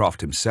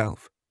Ravenscroft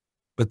himself.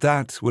 But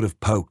that would have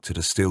poked at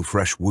a still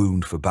fresh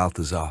wound for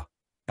Balthazar,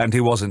 and he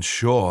wasn't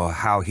sure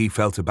how he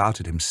felt about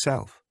it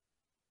himself.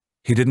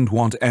 He didn't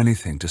want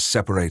anything to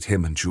separate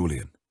him and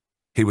Julian.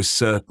 He was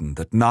certain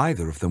that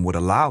neither of them would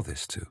allow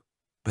this to,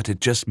 but it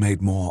just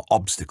made more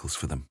obstacles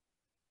for them.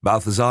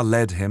 Balthazar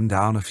led him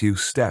down a few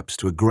steps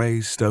to a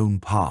grey stone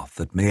path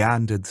that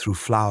meandered through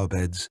flower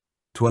beds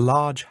to a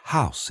large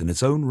house in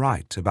its own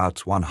right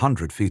about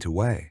 100 feet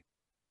away.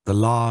 The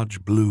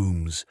large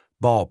blooms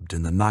bobbed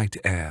in the night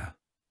air.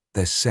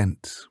 Their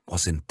scent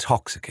was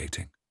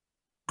intoxicating.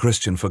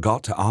 Christian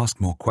forgot to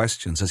ask more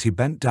questions as he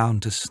bent down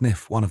to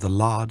sniff one of the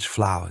large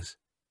flowers.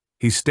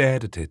 He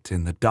stared at it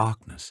in the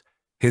darkness.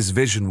 His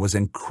vision was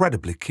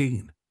incredibly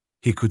keen.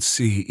 He could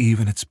see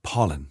even its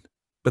pollen,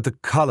 but the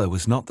color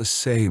was not the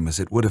same as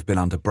it would have been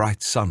under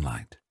bright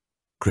sunlight.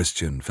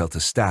 Christian felt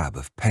a stab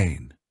of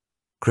pain.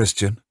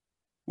 Christian,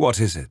 what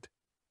is it?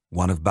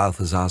 One of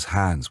Balthazar's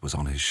hands was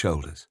on his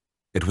shoulders.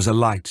 It was a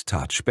light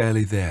touch,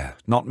 barely there,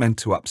 not meant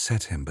to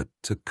upset him, but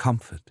to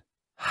comfort.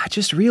 I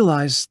just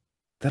realized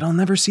that I'll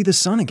never see the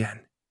sun again.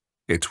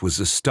 It was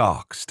a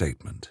stark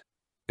statement.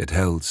 It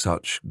held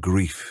such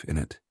grief in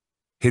it.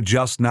 He'd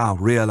just now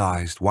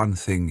realized one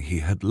thing he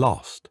had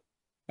lost,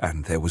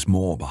 and there was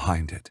more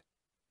behind it.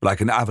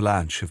 Like an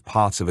avalanche of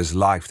parts of his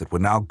life that were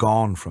now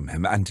gone from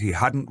him, and he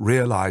hadn't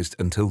realized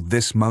until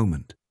this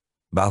moment.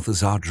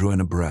 Balthazar drew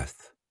in a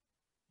breath.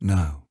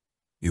 No,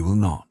 you will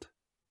not.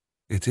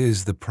 It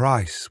is the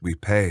price we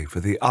pay for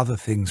the other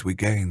things we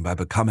gain by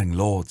becoming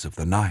lords of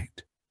the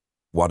night.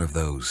 One of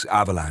those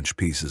avalanche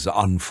pieces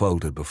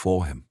unfolded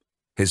before him.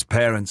 His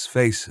parents'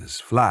 faces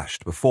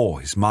flashed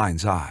before his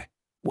mind's eye.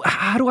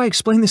 How do I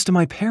explain this to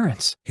my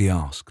parents? He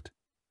asked.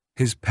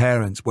 His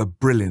parents were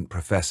brilliant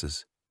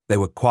professors. They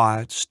were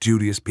quiet,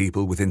 studious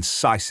people with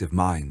incisive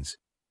minds.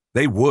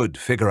 They would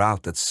figure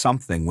out that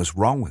something was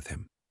wrong with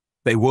him.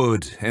 They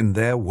would, in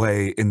their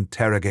way,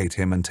 interrogate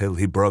him until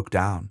he broke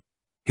down.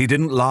 He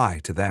didn't lie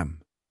to them.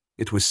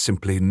 It was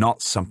simply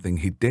not something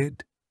he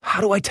did.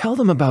 How do I tell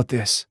them about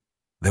this?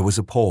 There was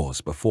a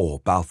pause before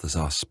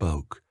Balthazar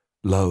spoke,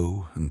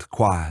 low and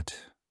quiet,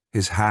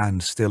 his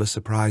hand still a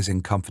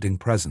surprising comforting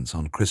presence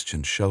on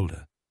Christian's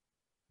shoulder.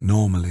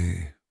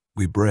 Normally,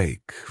 we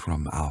break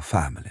from our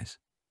families.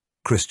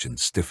 Christian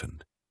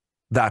stiffened.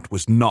 That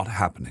was not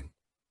happening.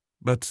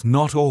 But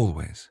not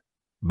always,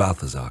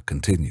 Balthazar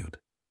continued.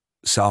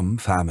 Some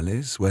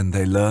families, when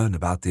they learn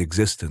about the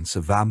existence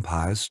of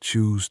vampires,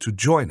 choose to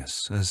join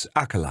us as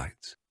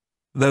acolytes.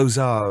 Those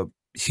are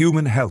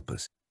human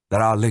helpers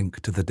that are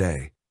linked to the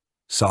day.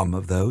 Some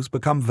of those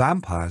become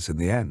vampires in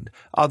the end.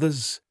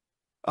 Others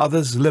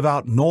live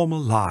out normal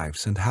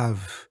lives and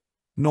have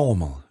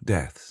normal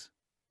deaths.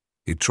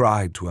 He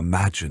tried to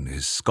imagine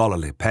his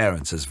scholarly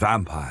parents as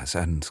vampires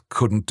and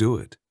couldn't do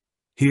it.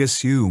 He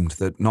assumed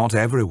that not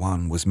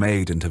everyone was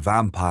made into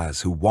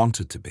vampires who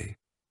wanted to be.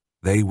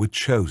 They were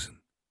chosen.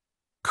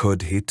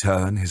 Could he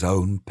turn his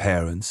own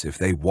parents if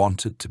they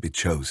wanted to be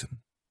chosen?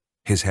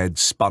 His head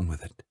spun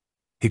with it.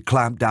 He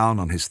clamped down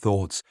on his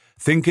thoughts.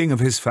 Thinking of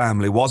his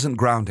family wasn't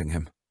grounding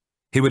him.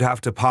 He would have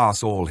to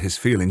pass all his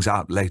feelings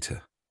out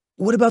later.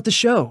 What about the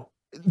show?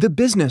 The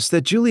business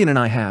that Julian and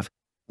I have?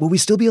 Will we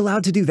still be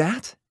allowed to do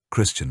that?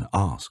 Christian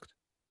asked.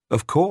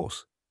 Of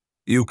course.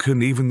 You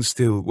can even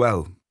still,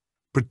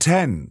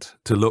 pretend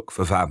to look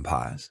for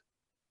vampires.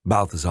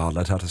 Balthazar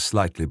let out a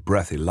slightly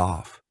breathy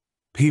laugh.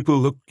 People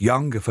look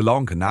younger for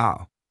longer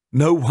now.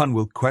 No one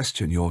will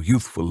question your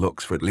youthful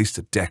looks for at least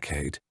a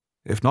decade,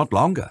 if not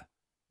longer.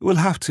 We'll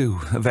have to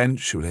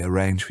eventually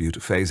arrange for you to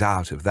phase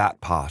out of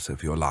that part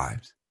of your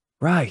lives.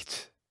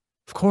 Right.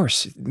 Of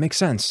course, it makes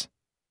sense.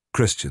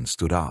 Christian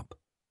stood up.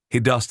 He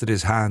dusted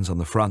his hands on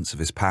the fronts of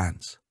his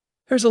pants.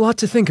 There's a lot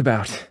to think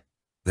about.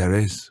 There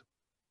is.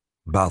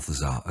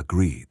 Balthazar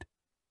agreed.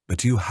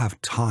 But you have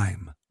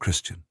time,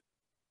 Christian.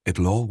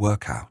 It'll all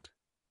work out.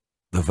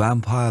 The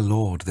vampire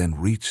lord then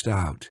reached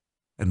out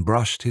and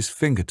brushed his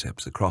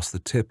fingertips across the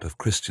tip of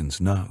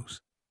Christian's nose.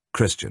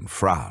 Christian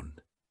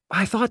frowned.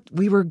 I thought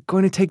we were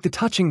going to take the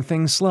touching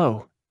thing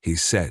slow, he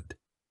said.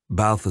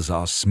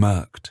 Balthazar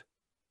smirked.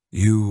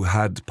 You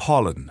had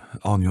pollen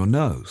on your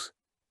nose.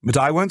 But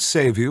I won't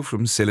save you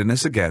from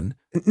silliness again.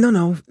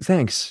 No,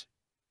 thanks.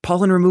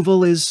 Pollen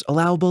removal is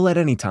allowable at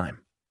any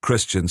time.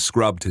 Christian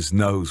scrubbed his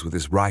nose with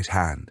his right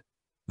hand.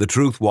 The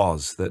truth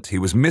was that he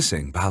was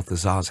missing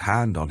Balthazar's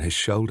hand on his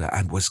shoulder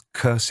and was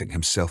cursing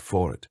himself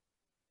for it.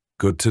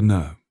 Good to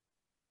know.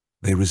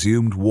 They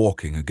resumed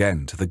walking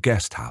again to the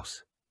guest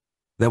house.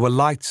 There were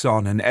lights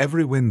on in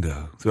every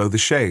window, though the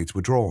shades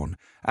were drawn,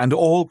 and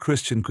all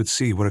Christian could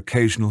see were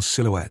occasional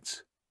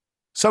silhouettes.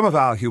 Some of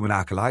our human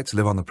acolytes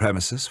live on the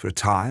premises for a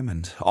time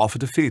and offer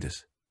to feed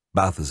us,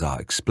 Balthazar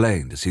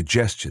explained as he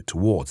gestured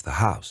towards the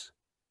house.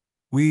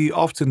 We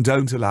often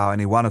don't allow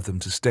any one of them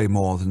to stay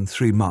more than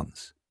 3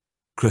 months.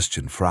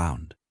 Christian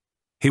frowned.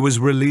 He was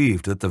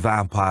relieved that the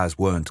vampires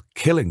weren't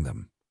killing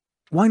them.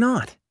 Why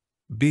not?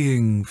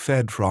 Being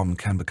fed from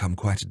can become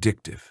quite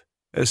addictive,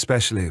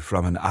 especially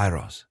from an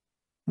Iros.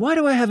 Why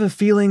do I have a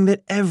feeling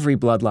that every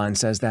bloodline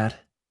says that?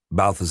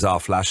 Balthazar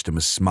flashed him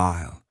a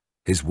smile,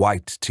 his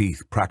white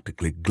teeth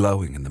practically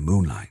glowing in the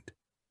moonlight.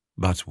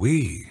 But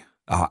we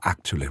are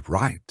actually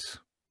right.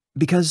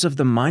 Because of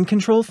the mind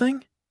control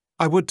thing?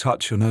 I would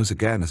touch your nose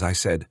again as I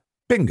said,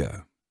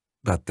 bingo.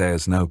 But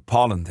there's no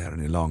pollen there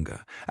any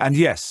longer. And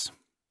yes,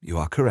 you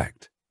are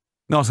correct.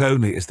 Not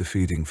only is the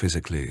feeding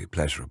physically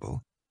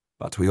pleasurable,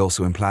 but we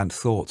also implant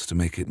thoughts to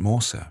make it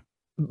more so.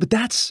 But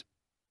that's...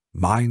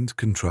 Mind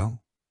control?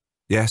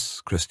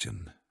 Yes,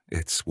 Christian,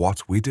 it's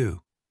what we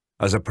do.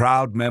 As a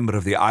proud member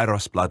of the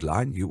Iros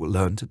bloodline, you will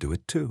learn to do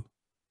it too.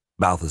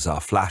 Balthazar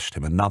flashed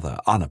him another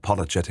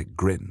unapologetic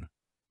grin.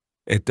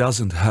 It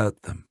doesn't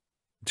hurt them,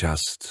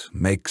 just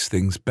makes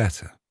things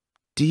better.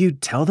 Do you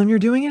tell them you're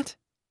doing it?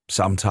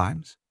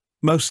 Sometimes.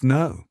 Most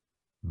no.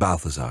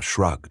 Balthazar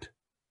shrugged.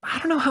 I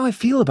don't know how I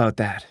feel about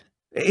that.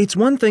 It's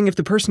one thing if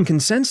the person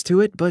consents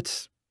to it,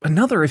 but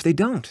another if they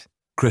don't.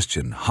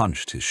 Christian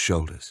hunched his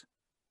shoulders.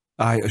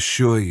 I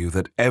assure you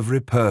that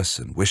every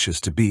person wishes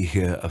to be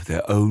here of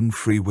their own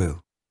free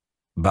will,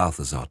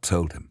 Balthazar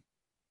told him.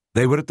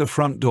 They were at the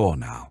front door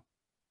now.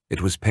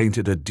 It was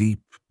painted a deep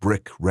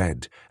brick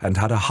red and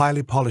had a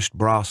highly polished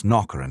brass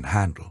knocker and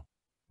handle.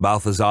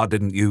 Balthazar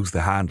didn't use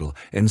the handle.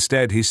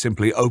 Instead, he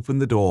simply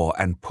opened the door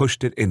and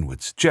pushed it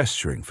inwards,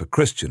 gesturing for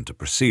Christian to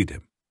precede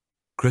him.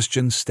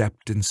 Christian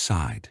stepped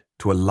inside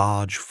to a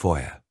large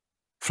foyer.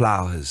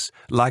 Flowers,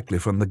 likely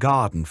from the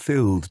garden,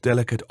 filled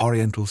delicate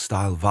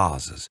Oriental-style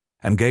vases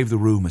and gave the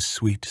room a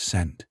sweet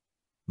scent.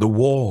 The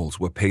walls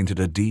were painted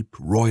a deep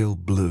royal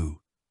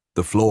blue.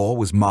 The floor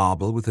was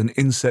marble with an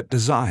inset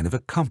design of a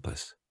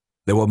compass.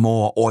 There were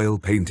more oil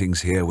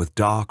paintings here with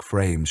dark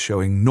frames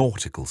showing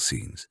nautical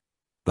scenes.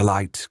 The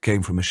light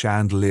came from a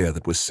chandelier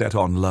that was set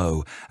on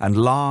low and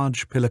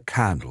large pillar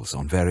candles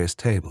on various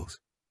tables.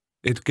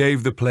 It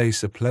gave the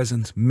place a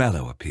pleasant,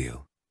 mellow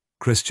appeal.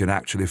 Christian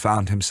actually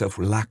found himself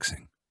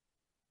relaxing.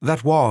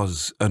 That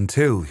was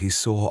until he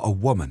saw a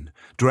woman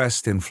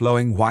dressed in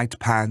flowing white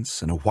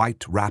pants and a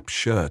white wrap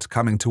shirt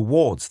coming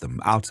towards them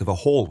out of a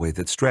hallway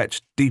that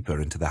stretched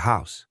deeper into the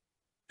house.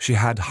 She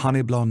had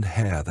honey blonde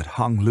hair that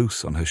hung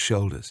loose on her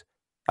shoulders,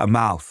 a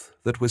mouth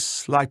that was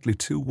slightly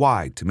too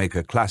wide to make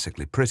her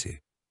classically pretty,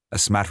 a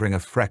smattering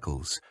of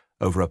freckles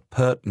over a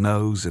pert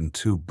nose and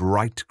two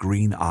bright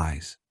green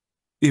eyes.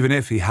 Even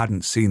if he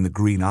hadn't seen the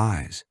green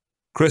eyes,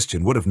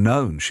 Christian would have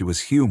known she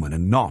was human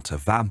and not a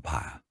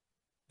vampire.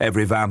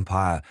 Every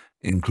vampire,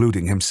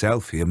 including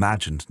himself, he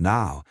imagined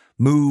now,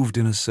 moved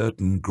in a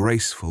certain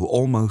graceful,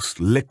 almost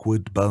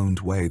liquid-boned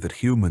way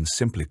that humans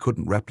simply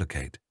couldn't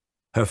replicate.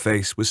 Her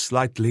face was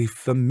slightly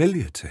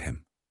familiar to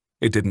him.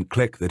 It didn't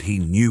click that he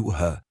knew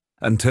her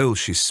until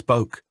she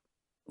spoke.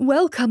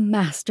 "Welcome,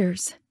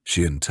 masters,"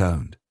 she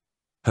intoned.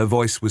 Her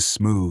voice was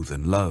smooth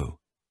and low,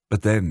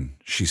 but then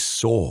she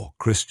saw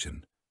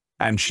Christian,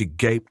 and she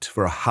gaped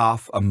for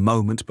half a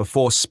moment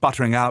before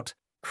sputtering out,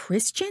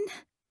 "Christian?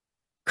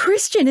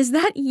 Christian, is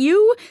that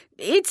you?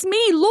 It's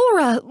me,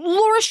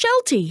 Laura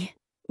Shelty.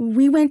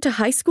 We went to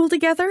high school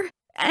together,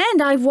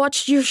 and I've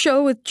watched your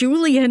show with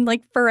Julian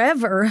like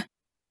forever.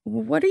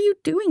 What are you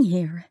doing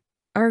here?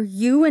 Are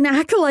you an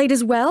acolyte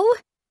as well?"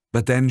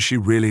 But then she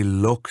really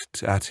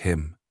looked at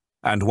him,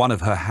 and one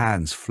of her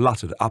hands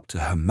fluttered up to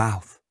her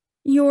mouth.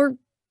 You're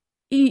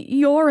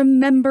a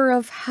member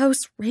of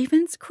House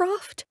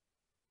Ravenscroft?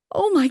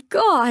 Oh my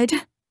God!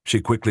 She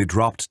quickly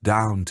dropped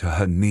down to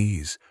her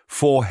knees,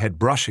 forehead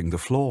brushing the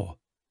floor.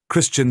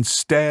 Christian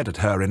stared at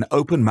her in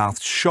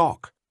open-mouthed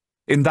shock.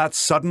 In that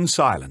sudden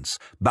silence,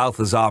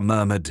 Balthazar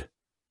murmured,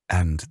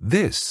 "And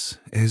this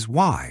is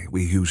why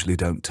we usually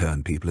don't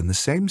turn people in the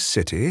same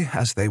city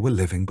as they were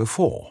living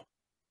before."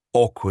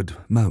 Awkward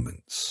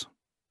moments.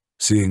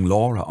 Seeing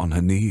Laura on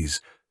her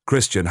knees,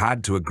 Christian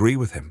had to agree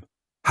with him.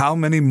 How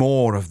many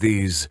more of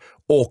these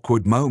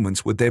awkward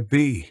moments would there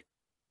be?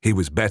 He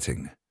was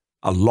betting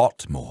a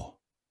lot more.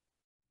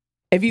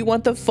 If you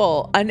want the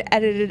full,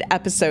 unedited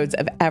episodes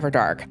of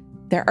Everdark,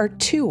 there are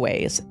 2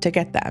 ways to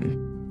get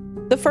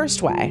them. The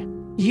first way,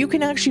 you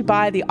can actually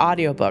buy the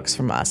audiobooks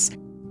from us.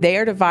 They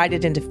are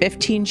divided into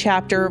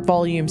 15-chapter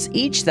volumes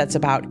each. That's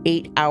about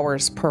 8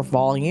 hours per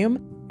volume,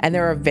 and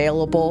they're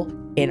available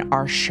in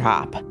our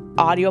shop.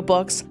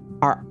 Audiobooks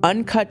are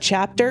uncut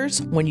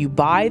chapters. When you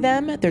buy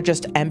them, they're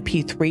just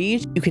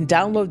MP3s. You can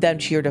download them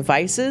to your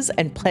devices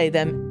and play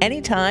them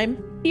anytime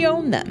you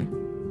own them.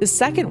 The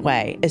second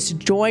way is to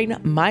join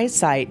my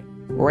site,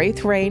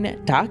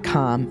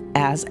 wraithrain.com,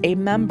 as a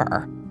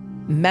member.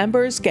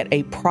 Members get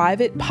a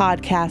private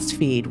podcast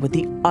feed with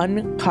the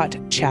uncut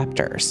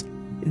chapters.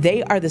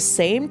 They are the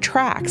same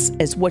tracks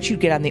as what you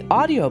get on the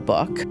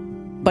audiobook,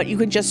 but you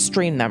can just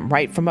stream them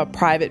right from a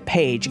private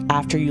page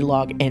after you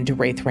log into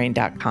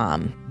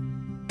wraithrain.com.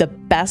 The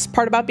best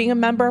part about being a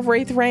member of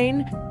Wraith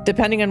Rain,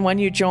 depending on when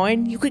you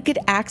join, you could get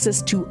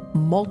access to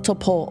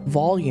multiple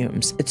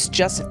volumes. It's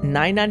just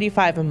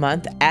 $9.95 a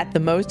month at the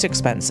most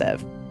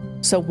expensive.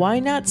 So why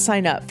not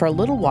sign up for a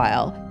little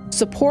while,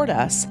 support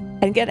us,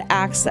 and get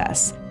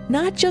access,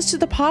 not just to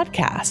the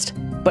podcast,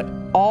 but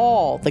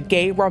all the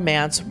gay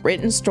romance,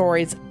 written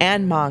stories,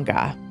 and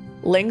manga.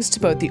 Links to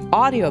both the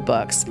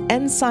audiobooks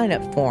and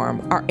sign-up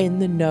form are in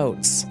the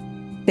notes.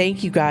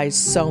 Thank you guys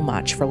so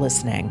much for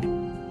listening.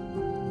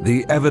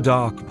 The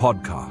Everdark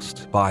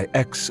podcast by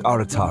Ex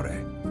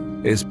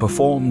Aritare is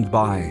performed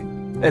by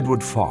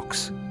Edward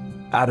Fox,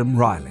 Adam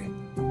Riley,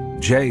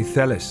 Jay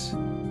Thelis,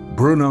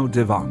 Bruno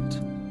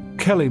Devant,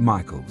 Kelly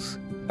Michaels,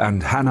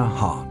 and Hannah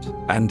Hart,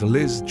 and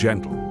Liz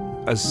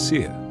Gentle as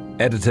Seer.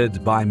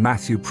 Edited by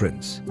Matthew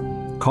Prince.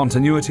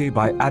 Continuity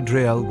by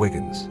Adriel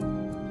Wiggins.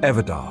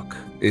 Everdark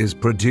is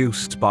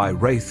produced by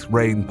Wraith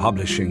Rain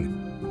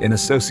Publishing in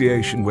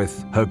association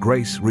with Her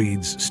Grace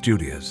Reads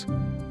Studios.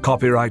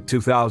 Copyright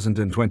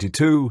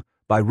 2022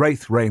 by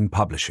Wraith Rain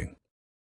Publishing.